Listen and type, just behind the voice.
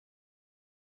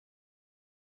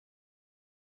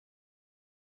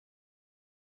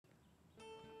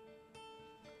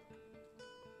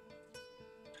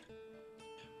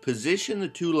Position the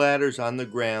two ladders on the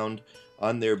ground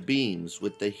on their beams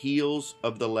with the heels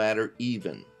of the ladder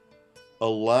even.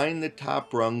 Align the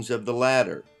top rungs of the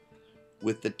ladder.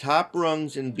 With the top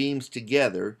rungs and beams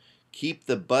together, keep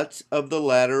the butts of the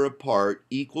ladder apart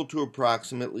equal to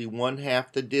approximately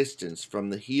 1/2 the distance from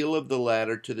the heel of the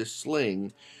ladder to the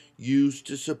sling used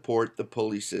to support the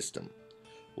pulley system.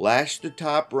 Lash the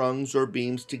top rungs or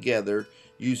beams together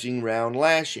using round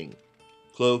lashing.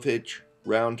 Clove hitch,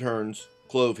 round turns,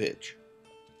 clove hitch.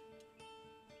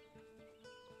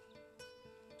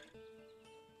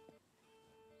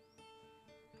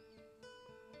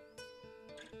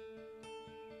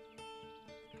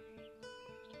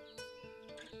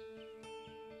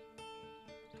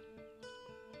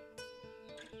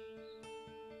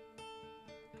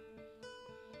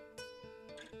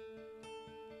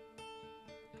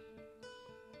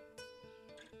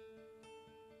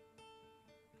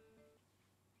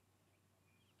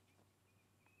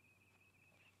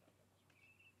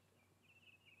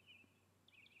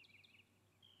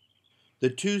 The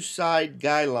two side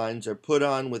guy lines are put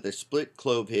on with a split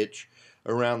clove hitch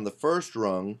around the first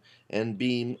rung and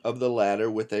beam of the ladder,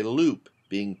 with a loop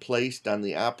being placed on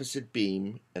the opposite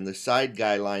beam and the side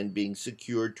guy line being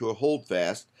secured to a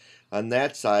holdfast on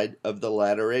that side of the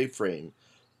ladder A-frame,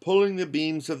 pulling the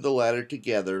beams of the ladder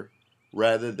together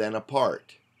rather than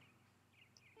apart.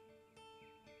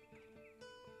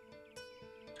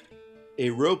 A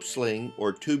rope sling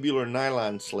or tubular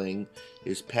nylon sling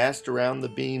is passed around the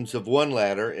beams of one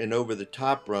ladder and over the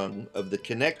top rung of the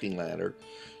connecting ladder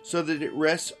so that it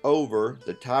rests over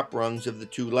the top rungs of the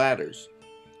two ladders.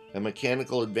 A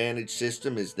mechanical advantage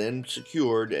system is then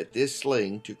secured at this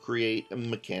sling to create a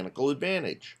mechanical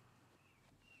advantage.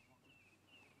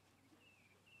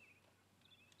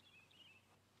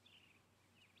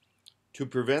 To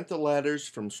prevent the ladders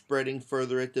from spreading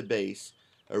further at the base,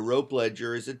 a rope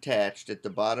ledger is attached at the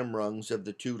bottom rungs of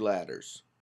the two ladders.